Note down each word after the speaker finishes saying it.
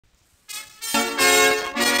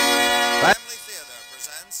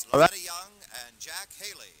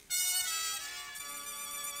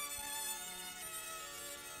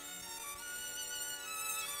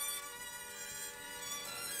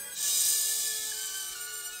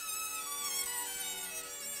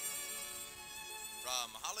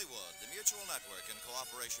From Hollywood, the Mutual Network, in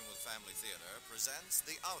cooperation with Family Theater, presents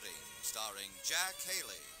The Outing, starring Jack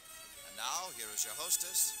Haley. And now, here is your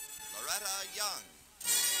hostess, Loretta Young.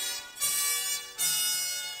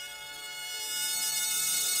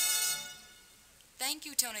 Thank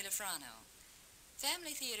you, Tony LaFrano.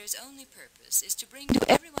 Family Theater's only purpose is to bring to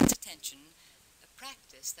everyone's attention a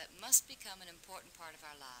practice that must become an important part of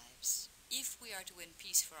our lives if we are to win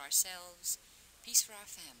peace for ourselves, peace for our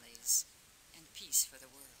families, and peace for the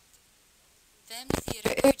world. Family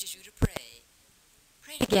Theater urges you to pray.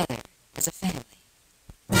 Pray together as a family.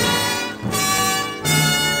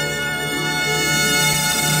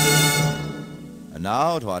 And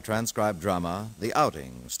now to our transcribed drama, The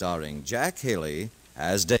Outing, starring Jack Haley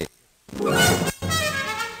as Dave.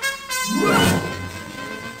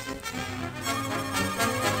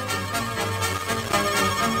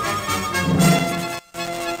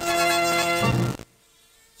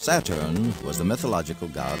 Saturn was the mythological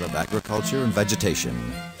god of agriculture and vegetation.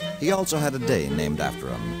 He also had a day named after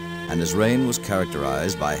him, and his reign was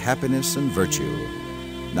characterized by happiness and virtue.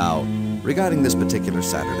 Now, regarding this particular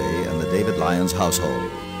Saturday in the David Lyons household,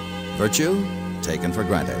 virtue, taken for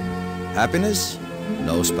granted. Happiness,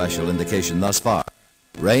 no special indication thus far.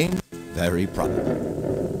 Reign, very probable.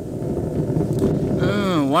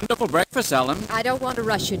 Wonderful breakfast, Ellen. I don't want to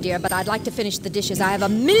rush you, dear, but I'd like to finish the dishes. I have a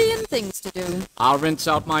million things to do. I'll rinse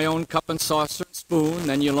out my own cup and saucer and spoon,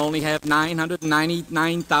 then you'll only have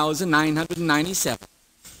 999,997.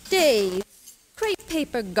 Dave, crepe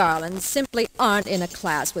paper garlands simply aren't in a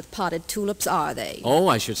class with potted tulips, are they? Oh,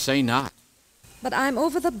 I should say not. But I'm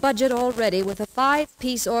over the budget already with a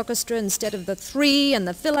 5-piece orchestra instead of the 3 and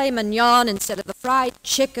the filet mignon instead of the fried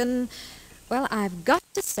chicken. Well, I've got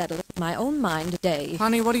to settle it in my own mind, Dave.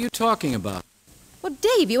 Honey, what are you talking about? Well,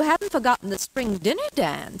 Dave, you haven't forgotten the spring dinner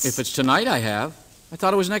dance. If it's tonight, I have. I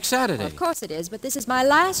thought it was next Saturday. Well, of course it is, but this is my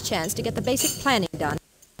last chance to get the basic planning done.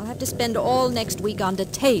 I'll have to spend all next week on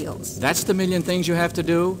details. That's the million things you have to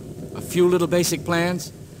do? A few little basic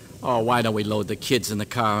plans? Oh, why don't we load the kids in the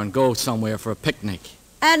car and go somewhere for a picnic?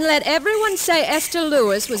 And let everyone say Esther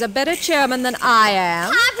Lewis was a better chairman than I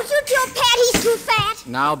am. Pop, would you tell Pat he's too fat?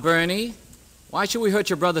 Now, Bernie, why should we hurt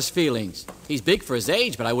your brother's feelings? He's big for his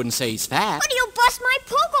age, but I wouldn't say he's fat. But he'll bust my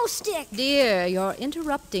pogo stick. Dear, you're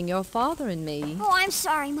interrupting your father and me. Oh, I'm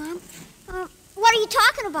sorry, Mom. What are you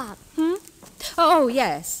talking about? Oh,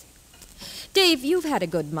 yes. Dave, you've had a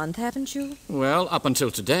good month, haven't you? Well, up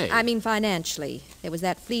until today. I mean financially. There was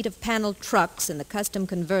that fleet of paneled trucks and the custom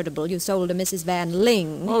convertible you sold to Mrs. Van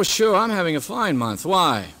Ling. Oh, sure, I'm having a fine month.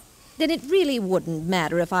 Why? Then it really wouldn't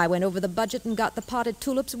matter if I went over the budget and got the potted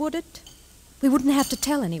tulips, would it? We wouldn't have to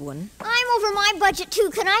tell anyone. I'm over my budget,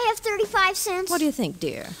 too. Can I have 35 cents? What do you think,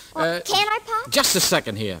 dear? Can I, Pop? Just a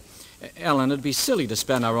second here. Ellen, it'd be silly to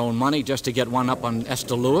spend our own money just to get one up on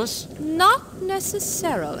Esther Lewis. Not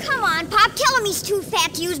necessarily. Come on, Pop. Tell him he's too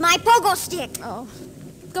fat to use my pogo stick. Oh,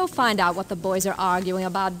 go find out what the boys are arguing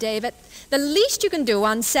about, David. The least you can do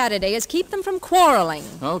on Saturday is keep them from quarreling.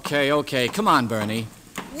 Okay. Come on, Bernie.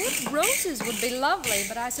 Wood roses would be lovely,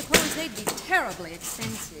 but I suppose they'd be terribly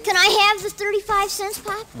expensive. Can I have the 35 cents,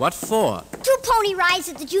 Pop? What for? 2 pony rides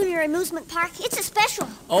at the Junior Amusement Park. It's a special.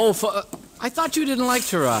 Oh, I thought you didn't like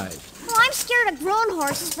to ride. Well, I'm scared of grown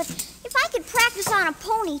horses, but if I could practice on a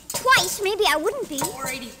pony twice, maybe I wouldn't be.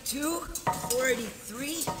 482,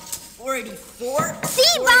 483, 484. See,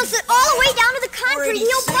 he bounced it all the way down to the concrete.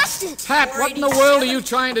 He'll bust it. Pat, what in the world are you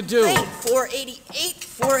trying to do? Hey, 488,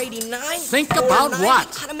 489. Think about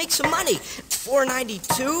what? How to make some money.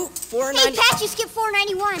 492, 490. Hey, Pat, you skipped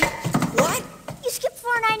 491. What? You skipped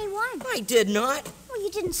 491. I did not. Well, you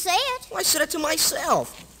didn't say it. Well, I said it to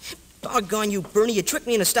myself. Doggone you, Bernie. You tricked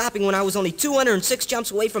me into stopping when I was only 206 jumps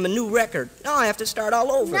away from a new record. Now I have to start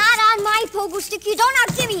all over. Not on my pogo stick. You don't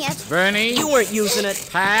outgive me it. Bernie? You weren't using it.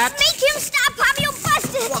 Pat? Make him stop, Pop. He'll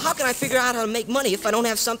bust it. Well, how can I figure out how to make money if I don't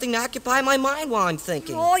have something to occupy my mind while I'm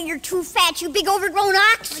thinking? Oh, you're too fat, you big overgrown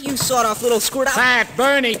ox. You sawed-off little squirt out. Pat,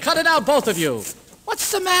 Bernie, cut it out, both of you.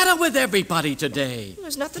 What's the matter with everybody today?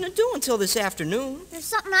 There's nothing to do until this afternoon. There's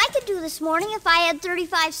something I could do this morning if I had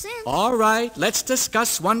 35 cents. All right, let's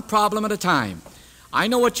discuss one problem at a time. I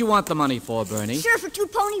know what you want the money for, Bernie. Sure, for 2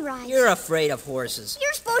 pony rides. You're afraid of horses.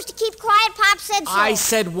 You're supposed to keep quiet, Pop said so. I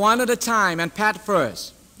said one at a time, and Pat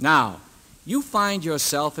first. Now, you find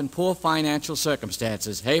yourself in poor financial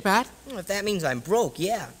circumstances. Hey, Pat? Well, if that means I'm broke,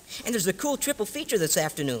 yeah. And there's a cool triple feature this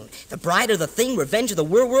afternoon. The Bride of the Thing, Revenge of the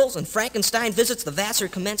Werewolves, and Frankenstein visits the Vassar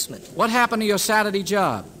commencement. What happened to your Saturday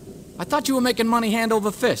job? I thought you were making money hand over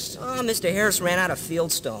fist. Oh, Mr. Harris ran out of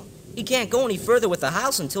fieldstone. He can't go any further with the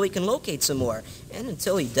house until he can locate some more. And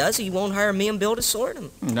until he does, he won't hire me and Bill to sort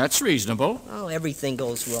him. That's reasonable. Oh, everything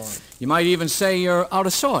goes wrong. You might even say you're out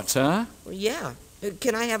of sorts, huh? Well, yeah.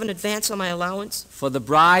 Can I have an advance on my allowance? For the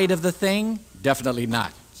bride of the thing? Definitely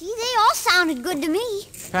not. Gee, they all sounded good to me.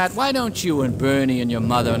 Pat, why don't you and Bernie and your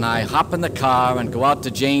mother and I hop in the car and go out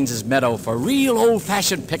to Janes's meadow for a real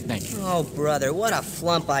old-fashioned picnic? Oh, brother, what a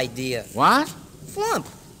flump idea. What? Flump.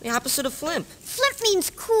 The opposite of flimp. Flimp means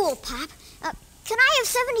cool, Pop. Can I have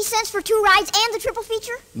 70 cents for 2 rides and the triple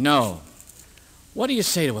feature? No. What do you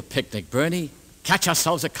say to a picnic, Bernie? Catch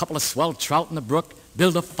ourselves a couple of swell trout in the brook,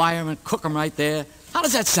 build a fire and cook 'em right there. How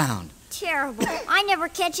does that sound? Terrible. I never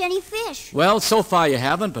catch any fish. Well, so far you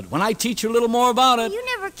haven't, but when I teach you a little more about it... You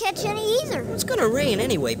never catch any either. It's gonna rain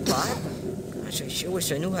anyway, Pop. Gosh, I sure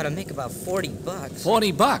wish I knew how to make about $40.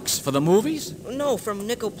 $40 for the movies? No, from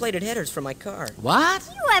nickel-plated headers for my car. What?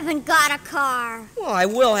 You haven't got a car. Well, I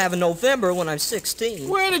will have in November when I'm 16.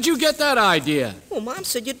 Where did you get that idea? Well, Mom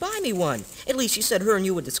said you'd buy me one. At least she said her and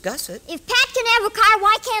you would discuss it. If Pat can have a car,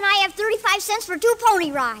 why can't I have 35 cents for 2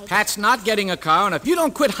 pony rides? Pat's not getting a car, and if you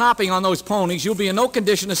don't quit hopping on those ponies, you'll be in no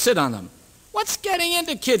condition to sit on them. What's getting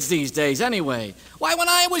into kids these days, anyway? Why, when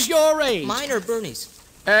I was your age... Mine or Bernie's?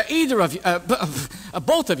 Either of you,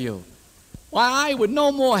 both of you. Why, I would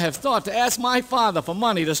no more have thought to ask my father for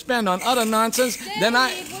money to spend on utter nonsense than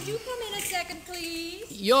I... Would you come in a second,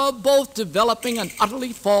 please? You're both developing an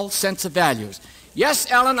utterly false sense of values.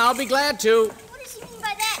 Yes, Ellen, I'll be glad to. What does he mean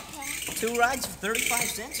by that, Pat? 2 rides for 35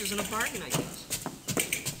 cents isn't a bargain, I guess.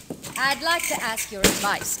 I'd like to ask your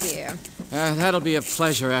advice, dear. That'll be a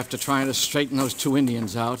pleasure after trying to straighten those 2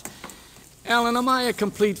 Indians out. Ellen, am I a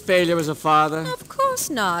complete failure as a father? Of course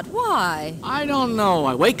not. Why? I don't know.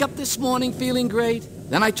 I wake up this morning feeling great.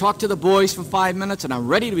 Then I talk to the boys for 5 minutes, and I'm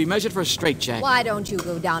ready to be measured for a straitjacket. Why don't you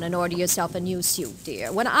go down and order yourself a new suit,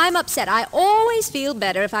 dear? When I'm upset, I always feel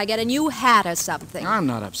better if I get a new hat or something. I'm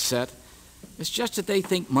not upset. It's just that they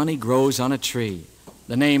think money grows on a tree.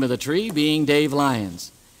 The name of the tree being Dave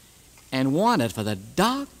Lyons. And want it for the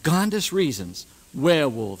doggonedest reasons.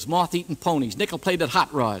 Werewolves, moth-eaten ponies, nickel-plated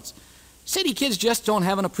hot rods. City kids just don't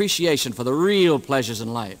have an appreciation for the real pleasures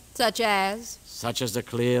in life. Such as? Such as the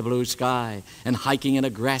clear blue sky, and hiking in a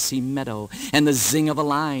grassy meadow, and the zing of a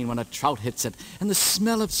line when a trout hits it, and the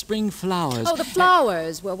smell of spring flowers. Oh, the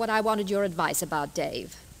flowers were what I wanted your advice about,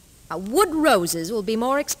 Dave. Wood roses will be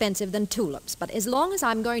more expensive than tulips, but as long as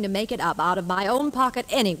I'm going to make it up out of my own pocket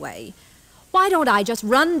anyway, why don't I just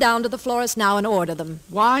run down to the florist now and order them?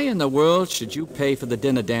 Why in the world should you pay for the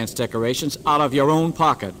dinner dance decorations out of your own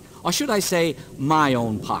pocket? Or should I say, my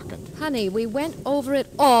own pocket? Honey, we went over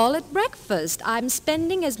it all at breakfast. I'm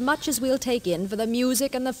spending as much as we'll take in for the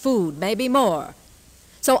music and the food, maybe more.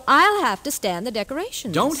 So I'll have to stand the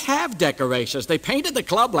decorations. Don't have decorations. They painted the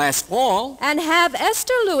club last fall. And have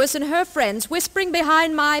Esther Lewis and her friends whispering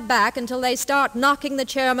behind my back until they start knocking the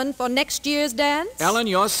chairman for next year's dance? Ellen,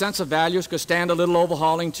 your sense of values could stand a little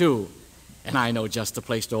overhauling, too. And I know just the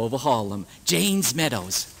place to overhaul them. Jane's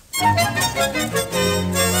Meadows.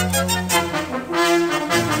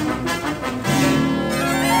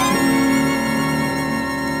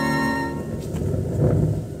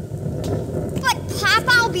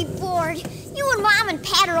 Be bored. You and Mom and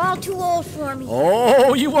Pat are all too old for me.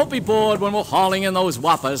 Oh, you won't be bored when we're hauling in those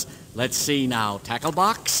whoppers. Let's see now. Tackle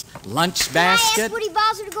box, lunch basket. Can I ask Woody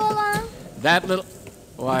Bowser to go along? That little...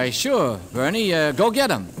 Why, sure, Bernie. Go get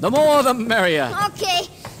him. The more, the merrier. Okay.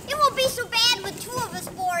 It won't be so bad with 2 of us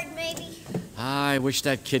bored, maybe. I wish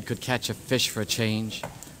that kid could catch a fish for a change.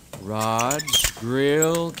 Rods,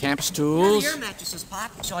 grill, camp stools. Your mattresses,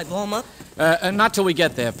 Pop. Shall I blow them up? Not till we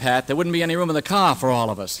get there, Pat. There wouldn't be any room in the car for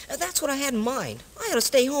all of us. That's what I had in mind. I ought to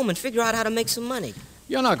stay home and figure out how to make some money.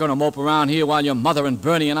 You're not going to mope around here while your mother and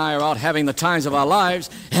Bernie and I are out having the times of our lives.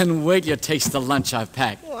 And wait till you taste the lunch I've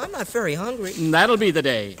packed. Well, I'm not very hungry. That'll be the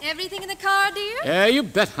day. Everything in the car, dear? Yeah, you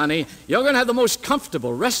bet, honey. You're going to have the most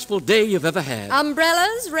comfortable, restful day you've ever had.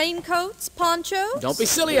 Umbrellas, raincoats, ponchos? Don't be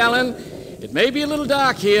silly, Ellen. It may be a little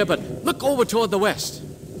dark here, but look over toward the west.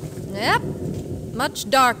 Yep, much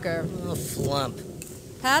darker. Oh, flump.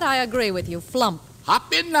 Pat, I agree with you. Flump.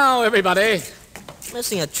 Hop in now, everybody.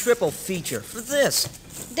 Missing a triple feature for this.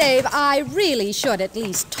 Dave, I really should at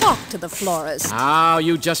least talk to the florist. Now,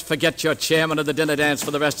 you just forget your chairman of the dinner dance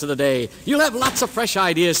for the rest of the day. You'll have lots of fresh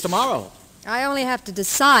ideas tomorrow. I only have to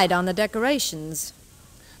decide on the decorations.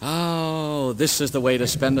 Oh, this is the way to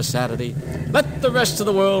spend a Saturday. Let the rest of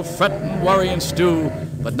the world fret and worry and stew,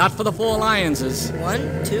 but not for the 4 Lionses.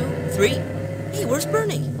 1, 2, 3. Hey, where's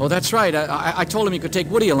Bernie? Oh, that's right. I told him he could take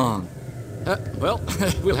Woody along. Well,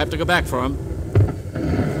 we'll have to go back for him.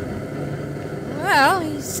 Well,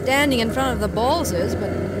 he's standing in front of the Ballses,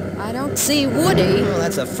 but I don't see Woody. Well,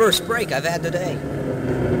 that's the first break I've had today.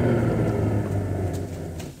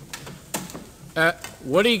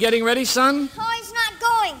 Woody getting ready, son? Oh, he's not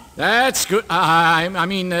going. That's good.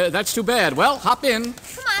 That's too bad. Well, hop in.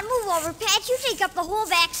 Come on, move over, Pat. You take up the whole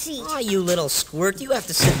back seat. Oh, you little squirt. You have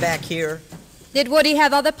to sit back here. Did Woody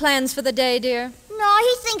have other plans for the day, dear? No,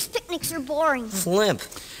 he thinks picnics are boring. Flimp.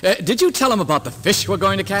 Did you tell him about the fish we're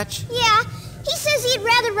going to catch? Yeah, he says he'd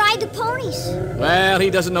rather ride the ponies. Well, he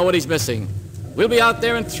doesn't know what he's missing. We'll be out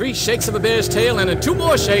there in 3 shakes of a bear's tail, and in 2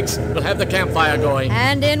 more shakes, we'll have the campfire going.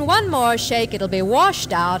 And in 1 more shake, it'll be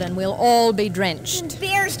washed out, and we'll all be drenched.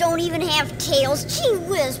 Bears don't even have tails. Gee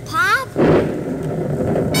whiz, Pop.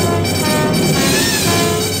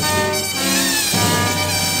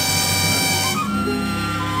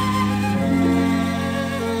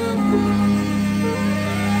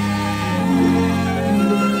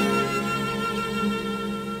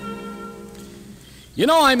 You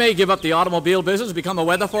know, I may give up the automobile business and become a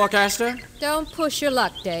weather forecaster. Don't push your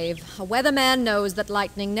luck, Dave. A weatherman knows that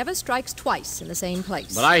lightning never strikes twice in the same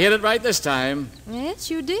place. But I hit it right this time. Yes,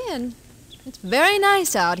 you did. It's very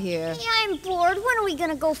nice out here. Yeah, I'm bored. When are we going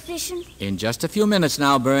to go fishing? In just a few minutes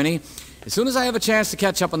now, Bernie. As soon as I have a chance to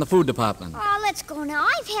catch up on the food department. Oh, let's go now.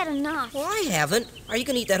 I've had enough. Well, I haven't. Are you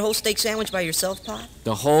going to eat that whole steak sandwich by yourself, Pop?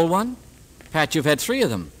 The whole one? Pat, you've had 3 of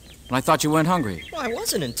them. And I thought you weren't hungry. Well, I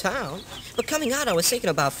wasn't in town. But coming out, I was thinking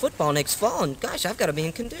about football next fall, and gosh, I've got to be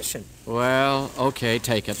in condition. Well, okay,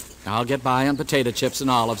 take it. I'll get by on potato chips and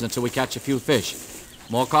olives until we catch a few fish.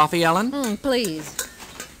 More coffee, Ellen? Please.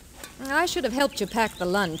 I should have helped you pack the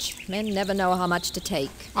lunch. Men never know how much to take.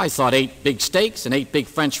 I thought 8 big steaks and 8 big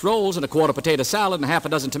French rolls and a quarter potato salad and half a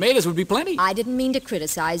dozen tomatoes would be plenty. I didn't mean to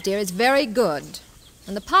criticize, dear. It's very good.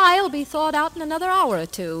 And the pie will be thawed out in another hour or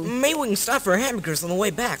 2. Maybe we can stop for hamburgers on the way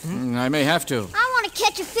back. I may have to. I want to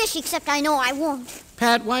catch a fish, except I know I won't.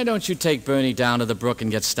 Pat, why don't you take Bernie down to the brook and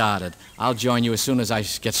get started? I'll join you as soon as I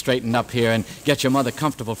get straightened up here and get your mother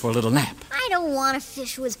comfortable for a little nap. I don't want to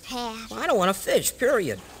fish with Pat. Well, I don't want to fish,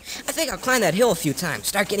 period. I think I'll climb that hill a few times,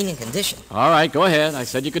 start getting in condition. All right, go ahead. I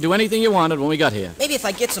said you could do anything you wanted when we got here. Maybe if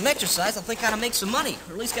I get some exercise, I'll think how to make some money,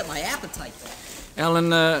 or at least get my appetite back.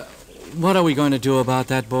 Ellen, what are we going to do about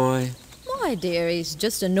that boy? Why, dear, he's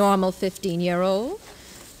just a normal 15-year-old.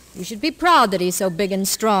 You should be proud that he's so big and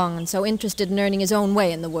strong and so interested in earning his own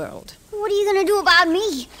way in the world. What are you going to do about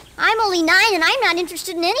me? I'm only 9 and I'm not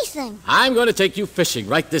interested in anything. I'm going to take you fishing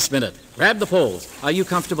right this minute. Grab the poles. Are you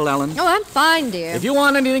comfortable, Ellen? Oh, I'm fine, dear. If you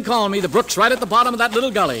want anything, call me. The brook's right at the bottom of that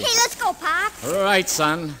little gully. Hey, let's go, Pop. All right,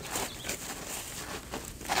 son.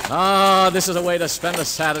 Oh, this is a way to spend a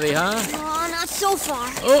Saturday, huh? Oh, not so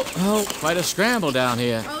far. Oh, quite a scramble down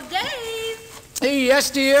here. Oh, Dave! Hey,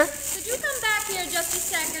 yes, dear? Could you come back here just a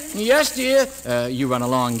second? Yes, dear. You run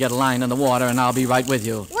along and get a line in the water, and I'll be right with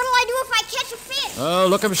you. What'll I do if I catch a fish? Oh,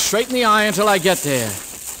 look him straight in the eye until I get there.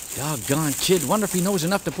 Doggone kid. Wonder if he knows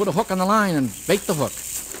enough to put a hook on the line and bait the hook.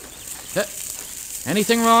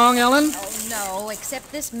 Anything wrong, Ellen? Oh, no,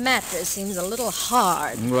 except this mattress seems a little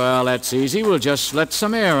hard. Well, that's easy. We'll just let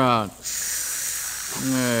some air out.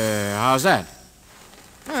 How's that?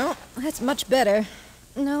 Well, that's much better.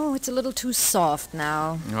 No, it's a little too soft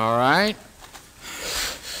now. All right.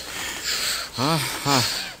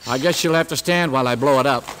 I guess you'll have to stand while I blow it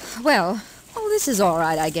up. Well, this is all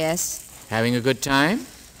right, I guess. Having a good time?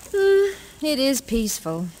 It is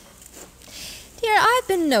peaceful. Dear, I've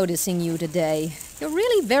been noticing you today. You're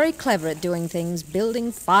really very clever at doing things,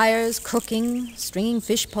 building fires, cooking, stringing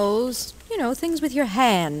fish poles, things with your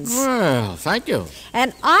hands. Well, thank you.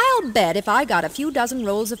 And I'll bet if I got a few dozen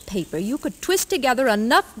rolls of paper, you could twist together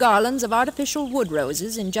enough garlands of artificial wood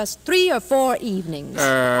roses in just 3 or 4 evenings.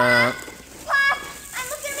 Pop! I'm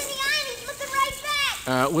looking him in the eye and he's looking right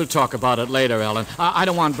back. We'll talk about it later, Ellen. I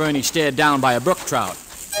don't want Bernie stared down by a brook trout.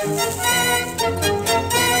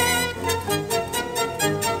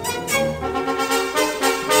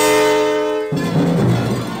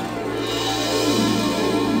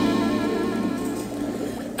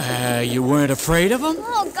 You weren't afraid of him?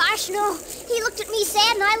 Oh, gosh, no. He looked at me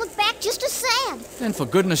sad and I looked back just as sad. Then for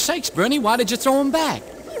goodness sakes, Bernie, why did you throw him back?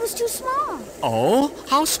 He was too small. Oh?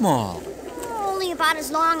 How small? Only about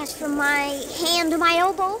as long as from my hand to my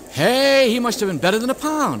elbow. Hey, he must have been better than a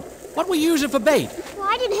pound. What were you using for bait? Well,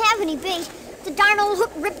 I didn't have any bait. The darn old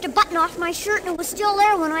hook ripped a button off my shirt and it was still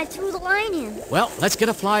there when I threw the line in. Well, let's get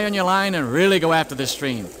a fly on your line and really go after this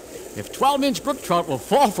stream. If 12-inch brook trout will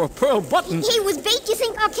fall for a pearl button... Hey, with bait, you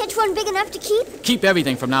think I'll catch one big enough to keep? Keep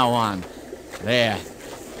everything from now on. There.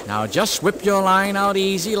 Now just whip your line out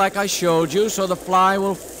easy like I showed you so the fly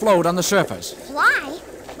will float on the surface. Fly?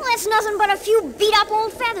 Well, that's nothing but a few beat-up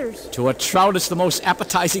old feathers. To a trout, it's the most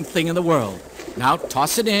appetizing thing in the world. Now,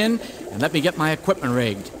 toss it in and let me get my equipment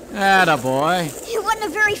rigged. Atta boy. It wasn't a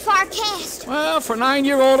very far cast. Well, for a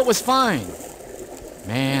 9-year-old, it was fine.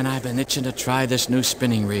 Man, I've been itching to try this new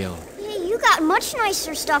spinning reel. Yeah, you got much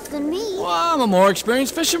nicer stuff than me. Well, I'm a more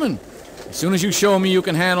experienced fisherman. As soon as you show me you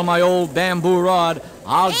can handle my old bamboo rod,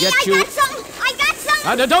 I'll get you... I got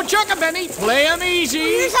something! Don't jerk him, Benny. Play him easy.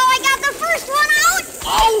 Here's how I got the first one out.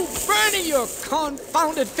 Oh, Bernie, you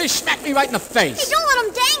confounded fish smacked me right in the face. Hey, don't let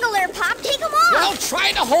him dangle there, Pop. Take him off. Well,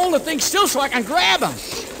 try to hold the thing still so I can grab him.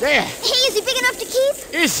 There. Hey, is he big enough to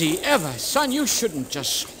keep? Is he ever? Son, you shouldn't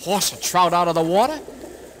just horse a trout out of the water.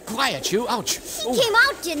 Quiet, you. Ouch. He came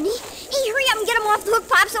out, didn't he? Hey, hurry up and get him off the hook,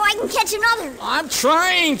 Pop, so I can catch another. I'm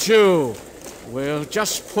trying to. We'll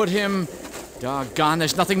just put him... Doggone,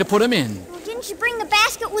 there's nothing to put him in. Well, didn't you bring the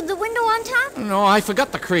basket with the window on top? No, I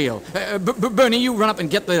forgot the creel. Bernie, you run up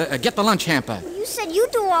and get the lunch hamper. You said you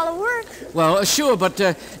do all the work. Well, sure, but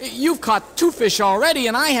you've caught 2 fish already,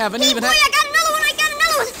 and I haven't even... Hey, boy, I got another one!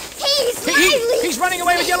 Hey, he's lively! He's running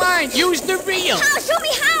away with your line. Use the reel. How? Show me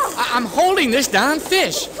how! I'm holding this darn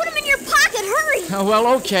fish. Put him in your pocket, hurry! Well,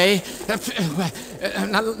 okay.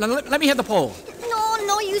 Now, let me hit the pole.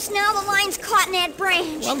 No use now. The line's caught in that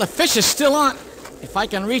branch. Well, the fish is still on. If I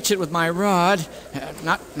can reach it with my rod,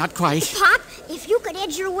 not quite. Pop, if you could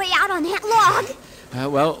edge your way out on that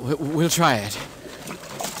log. Well, we'll try it.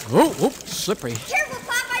 Oh, slippery. Careful,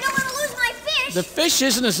 Pop. I don't want to lose my fish. The fish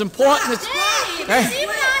isn't as important as... Hey, see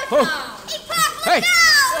what I found. Hey, Pop, look out!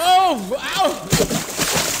 Oh, ow!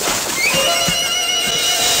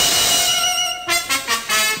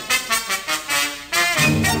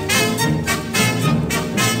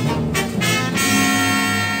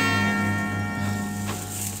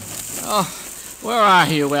 Oh, where are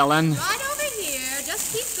you, Ellen? Right over here.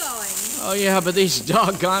 Just keep going. Oh, yeah, but these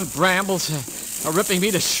doggone brambles are ripping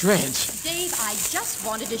me to shreds. Dave, I just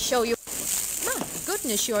wanted to show you... My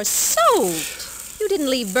goodness, you're soaked. You didn't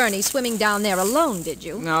leave Bernie swimming down there alone, did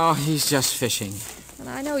you? No, he's just fishing. And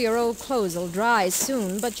I know your old clothes will dry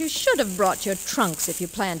soon, but you should have brought your trunks if you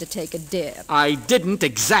plan to take a dip. I didn't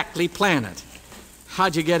exactly plan it.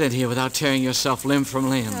 How'd you get in here without tearing yourself limb from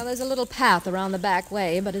limb? Well, there's a little path around the back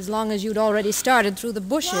way, but as long as you'd already started through the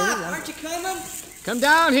bushes... Aren't you coming? Come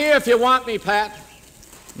down here if you want me, Pat.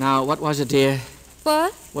 Now, what was it, dear?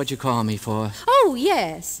 What? What'd you call me for? Oh,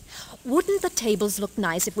 yes. Wouldn't the tables look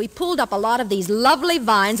nice if we pulled up a lot of these lovely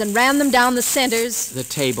vines and ran them down the centers? The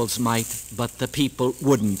tables might, but the people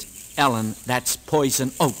wouldn't. Ellen, that's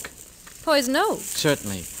poison oak. Poison oak?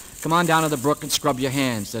 Certainly. Come on down to the brook and scrub your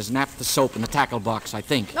hands. There's naphtha soap in the tackle box, I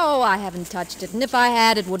think. Oh, I haven't touched it, and if I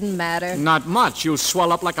had, it wouldn't matter. Not much. You'll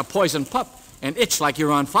swell up like a poison pup and itch like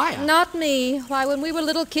you're on fire. Not me. Why, when we were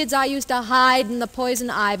little kids, I used to hide in the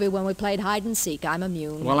poison ivy when we played hide and seek. I'm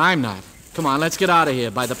immune. Well, I'm not. Come on, let's get out of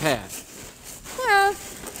here by the path. Well,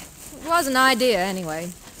 it was an idea,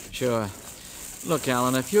 anyway. Sure. Look,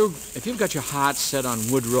 Alan, if you've got your heart set on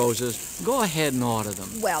wood roses, go ahead and order them.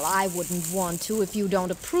 Well, I wouldn't want to if you don't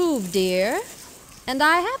approve, dear. And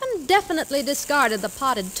I haven't definitely discarded the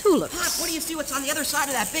potted tulips. Pop, what do you see what's on the other side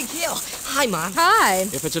of that big hill? Hi, Mom. Hi.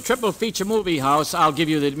 If it's a triple feature movie house, I'll give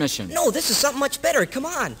you the admission. No, this is something much better. Come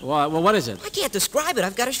on. Well, what is it? I can't describe it.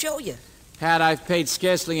 I've got to show you. Pat, I've paid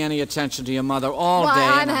scarcely any attention to your mother all Why, day.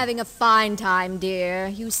 I'm having a fine time, dear.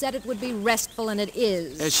 You said it would be restful, and it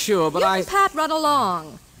is. Sure, but you I... and Pat run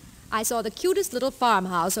along. I saw the cutest little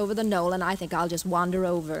farmhouse over the knoll, and I think I'll just wander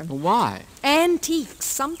over. Why? Antiques.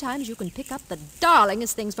 Sometimes you can pick up the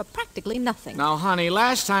darlingest things for practically nothing. Now, honey,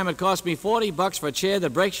 last time it cost me $40 for a chair that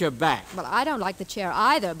breaks your back. Well, I don't like the chair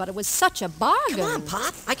either, but it was such a bargain. Come on,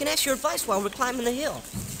 Pop. I can ask your advice while we're climbing the hill.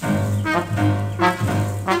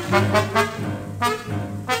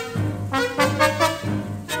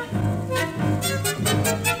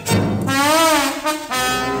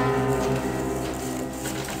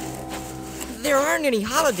 There aren't any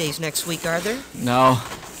holidays next week, are there? No,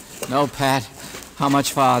 Pat. How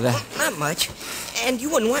much farther? Not much. And you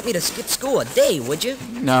wouldn't want me to skip school a day, would you?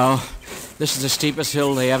 No. This is the steepest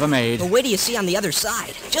hill they ever made. But wait till you see on the other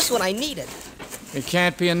side. Just what I needed. It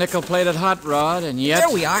can't be a nickel-plated hot rod, and yet...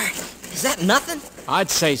 There we are. Is that nothing? I'd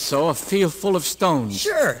say so. A field full of stones.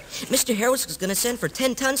 Sure. Mr. Harris is going to send for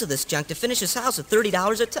 10 tons of this junk to finish his house at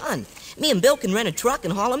 $30 a ton. Me and Bill can rent a truck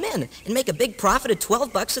and haul them in and make a big profit at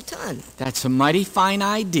 $12 a ton. That's a mighty fine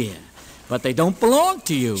idea. But they don't belong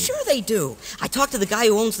to you. Sure they do. I talked to the guy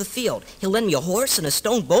who owns the field. He'll lend me a horse and a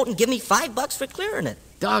stone boat and give me $5 for clearing it.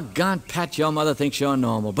 Doggone, Pat, your mother thinks you're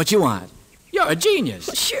normal, but you aren't. You're a genius.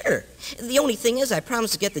 Well, sure. The only thing is I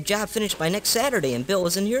promised to get the job finished by next Saturday, and Bill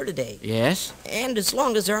isn't here today. Yes? And as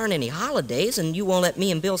long as there aren't any holidays and you won't let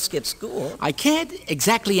me and Bill skip school... I can't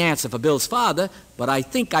exactly answer for Bill's father, but I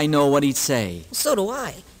think I know what he'd say. So do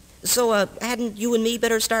I. So, hadn't you and me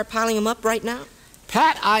better start piling them up right now?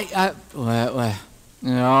 Pat, well,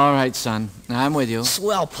 all right, son. I'm with you.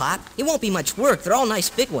 Swell, Pop. It won't be much work. They're all nice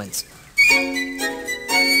big ones.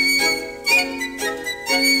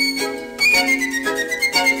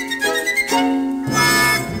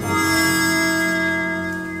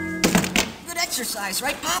 Good exercise,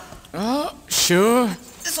 right, Pop? Oh, sure.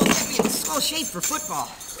 This'll get me in swell shape for football.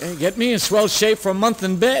 Get me in swell shape for a month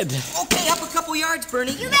in bed. Okay, up a couple yards,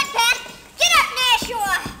 Bernie. You bet, Pat. Get up,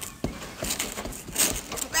 Nashua.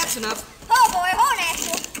 That's enough. Oh, boy,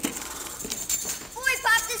 Nashua. Boy,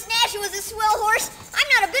 Pop, this Nashua's a swell horse. I'm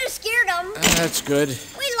not a bit scared of him. That's good. Wait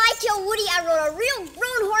till I tell Woody I rode a real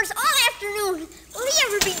grown horse all afternoon. Will he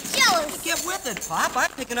ever be jealous? Get with it, Pop. I'm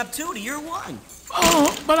picking up 2 to your 1.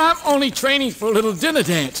 Oh, but I'm only training for a little dinner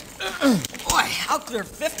dance. Boy, I'll clear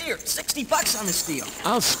 50 or 60 bucks on this deal.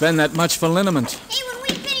 I'll spend that much for liniment. Hey, when we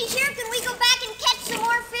finish here, can we go back and catch some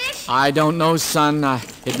more fish? I don't know, son.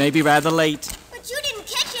 It may be rather late. But you didn't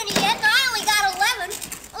catch any yet, and I only got 11.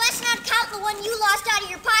 Well, that's not counting the one you lost out of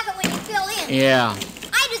your pocket when you fell in. Yeah.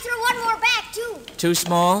 I had to throw one more back, too. Too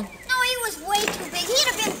small? No, he was way too big. He'd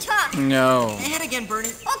have been tough. No. Ahead again, Bernie.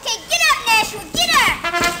 Okay, get up, Nashua, get up!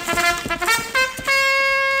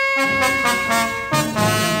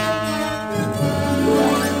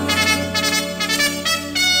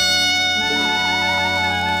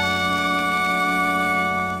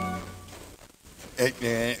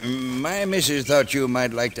 My missus thought you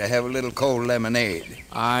might like to have a little cold lemonade.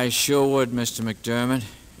 I sure would, Mr. McDermott.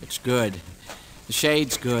 It's good. The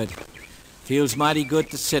shade's good. Feels mighty good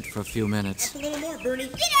to sit for a few minutes. A little more, Bernie.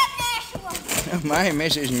 Get up, Nashua! My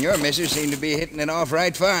missus and your missus seem to be hitting it off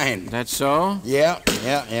right fine. That so? Yeah.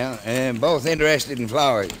 Both interested in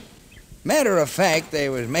flowers. Matter of fact, they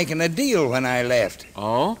was making a deal when I left.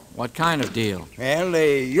 Oh? What kind of deal? Well,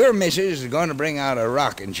 your missus is going to bring out a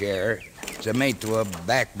rocking chair. It's a mate to a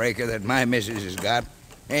backbreaker that my missus has got.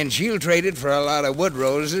 And she'll trade it for a lot of wood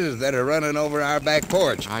roses that are running over our back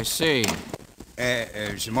porch. I see.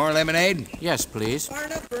 Some more lemonade? Yes, please. Far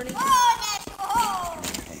enough, Bernie. Oh, Nashua, oh!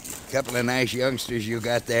 Couple of nice youngsters you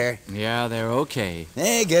got there. Yeah, they're okay.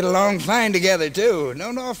 They get along fine together, too.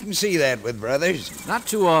 Don't often see that with brothers. Not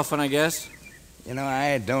too often, I guess. You know,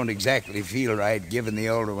 I don't exactly feel right giving the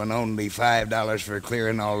older one only $5 for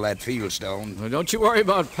clearing all that fieldstone. Well, don't you worry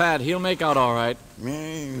about Pat. He'll make out all right.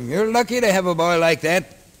 You're lucky to have a boy like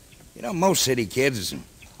that. You know, most city kids,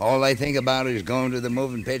 all they think about is going to the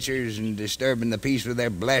moving pictures and disturbing the peace with their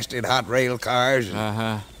blasted hot rail cars.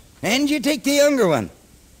 Uh-huh. And you take the younger one.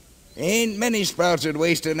 Ain't many sprouts would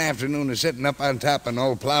waste an afternoon of sitting up on top of an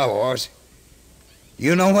old plow horse.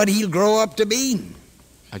 You know what he'll grow up to be?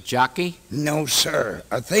 A jockey? No, sir.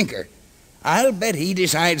 A thinker. I'll bet he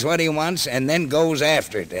decides what he wants and then goes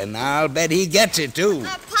after it. And I'll bet he gets it, too.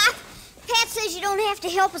 Pop, Pat says you don't have to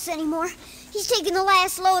help us anymore. He's taking the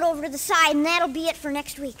last load over to the side, and that'll be it for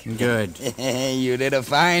next week. Good. You did a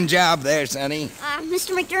fine job there, Sonny.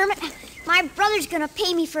 Mr. McDermott, my brother's gonna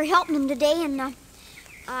pay me for helping him today, and,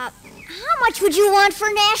 how much would you want for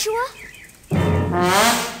Nashua?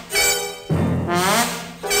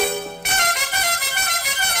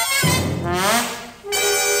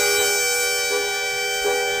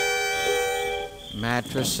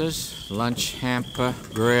 Mattresses, lunch hamper,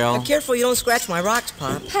 grill. Now, careful you don't scratch my rocks,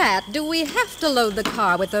 Pop. Pat, do we have to load the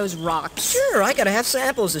car with those rocks? Sure, I gotta have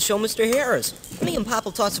samples to show Mr. Harris. Me and Pop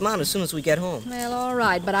will toss them out as soon as we get home. Well, all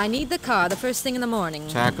right, but I need the car the first thing in the morning.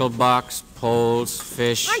 Tackle box, poles,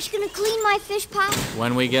 fish. Aren't you gonna clean my fish, Pop?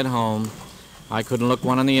 When we get home. I couldn't look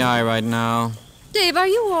one in the eye right now. Dave, are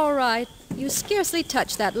you all right? You scarcely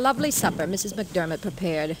touched that lovely supper Mrs. McDermott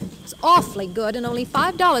prepared. It's awfully good and only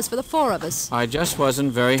 $5 for the 4 of us. I just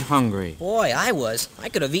wasn't very hungry. Boy, I was. I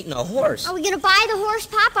could have eaten a horse. Are we gonna buy the horse,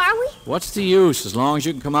 Pop, are we? What's the use, as long as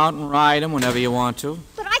you can come out and ride him whenever you want to?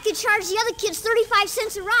 But I could charge the other kids 35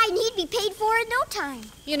 cents a ride, and he'd be paid for it in no time.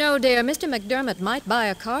 You know, dear, Mr. McDermott might buy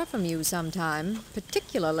a car from you sometime,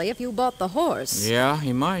 particularly if you bought the horse. Yeah,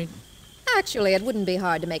 he might. Actually, it wouldn't be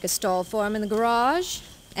hard to make a stall for him in the garage.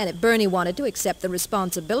 And if Bernie wanted to accept the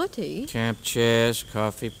responsibility. Camp chairs,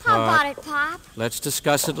 coffee pot. How about it, Pop? Let's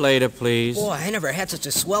discuss it later, please. Boy, I never had such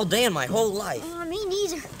a swell day in my whole life. Me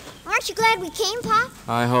neither. Aren't you glad we came, Pop?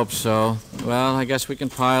 I hope so. Well, I guess we can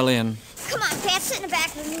pile in. Come on, Pat, sit in the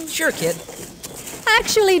back with me. Sure, kid.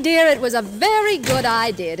 Actually, dear, it was a very good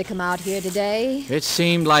idea to come out here today. It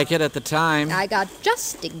seemed like it at the time. I got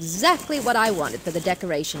just exactly what I wanted for the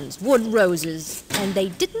decorations, wood roses, and they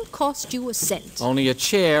didn't cost you a cent. Only a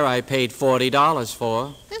chair I paid $40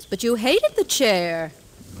 for. Yes, but you hated the chair.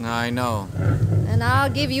 I know. And I'll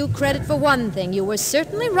give you credit for one thing. You were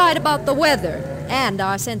certainly right about the weather and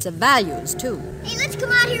our sense of values, too. Hey, let's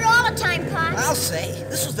come out here all the time, Pops. I'll say,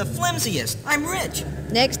 this was the flimsiest. I'm rich.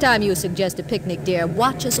 Next time you suggest a picnic, dear,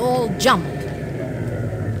 watch us all jump.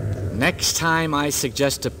 Next time I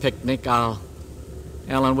suggest a picnic,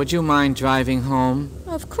 Ellen, would you mind driving home?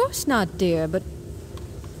 Of course not, dear, but...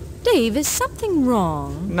 Dave, is something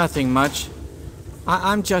wrong? Nothing much.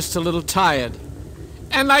 I'm just a little tired.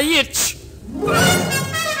 And I itch.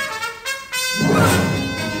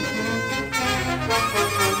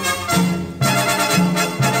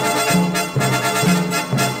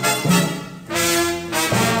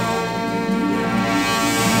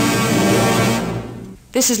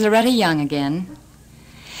 This is Loretta Young again.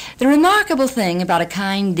 The remarkable thing about a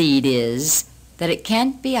kind deed is that it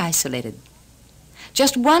can't be isolated.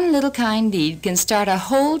 Just one little kind deed can start a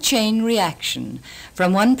whole chain reaction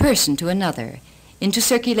from one person to another, into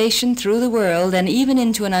circulation through the world, and even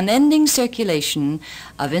into an unending circulation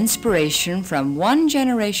of inspiration from one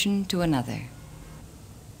generation to another.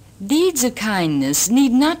 Deeds of kindness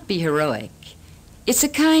need not be heroic. It's a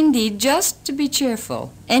kind deed just to be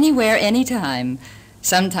cheerful, anywhere, anytime.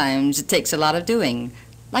 Sometimes it takes a lot of doing,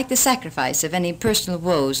 like the sacrifice of any personal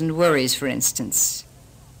woes and worries, for instance.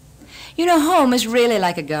 You know, home is really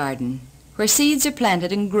like a garden, where seeds are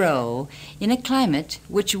planted and grow in a climate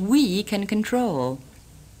which we can control.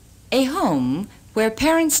 A home where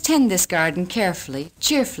parents tend this garden carefully,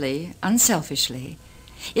 cheerfully, unselfishly,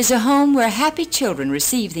 is a home where happy children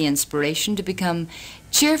receive the inspiration to become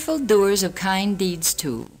cheerful doers of kind deeds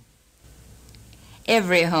too.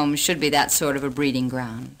 Every home should be that sort of a breeding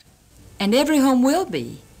ground. And every home will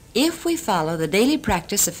be if we follow the daily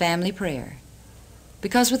practice of family prayer.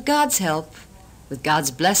 Because with God's help, with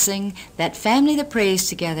God's blessing, that family that prays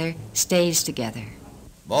together stays together.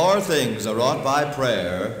 More things are wrought by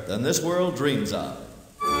prayer than this world dreams of.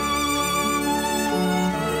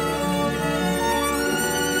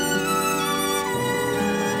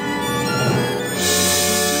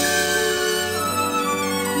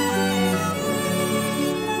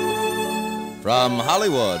 From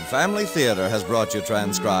Hollywood, Family Theater has brought you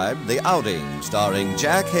transcribed The Outing, starring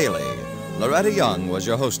Jack Haley. Loretta Young was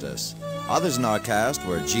your hostess. Others in our cast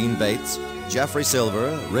were Gene Bates, Jeffrey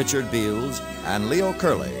Silver, Richard Beals, and Leo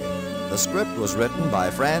Curley. The script was written by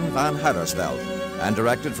Fran van Hattersveld and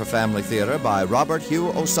directed for Family Theater by Robert Hugh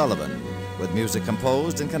O'Sullivan, with music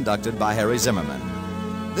composed and conducted by Harry Zimmerman.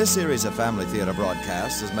 This series of Family Theater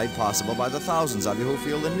broadcasts is made possible by the thousands of you who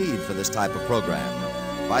feel the need for this type of program,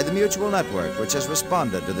 by the Mutual Network, which has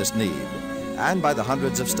responded to this need, and by the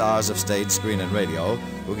hundreds of stars of stage, screen, and radio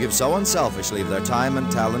who give so unselfishly of their time and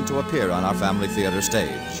talent to appear on our Family Theater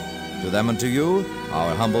stage. To them and to you,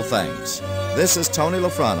 our humble thanks. This is Tony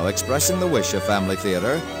Lofrano expressing the wish of Family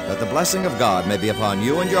Theater that the blessing of God may be upon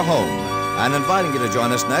you and your home, and inviting you to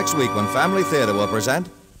join us next week when Family Theater will present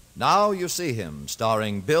Now You See Him,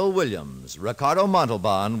 starring Bill Williams. Ricardo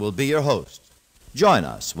Montalban will be your host. Join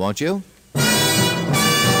us, won't you?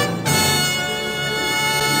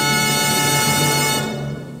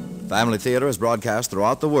 Family Theater is broadcast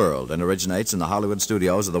throughout the world and originates in the Hollywood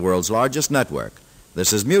studios of the world's largest network.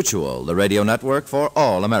 This is Mutual, the radio network for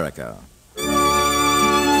all America.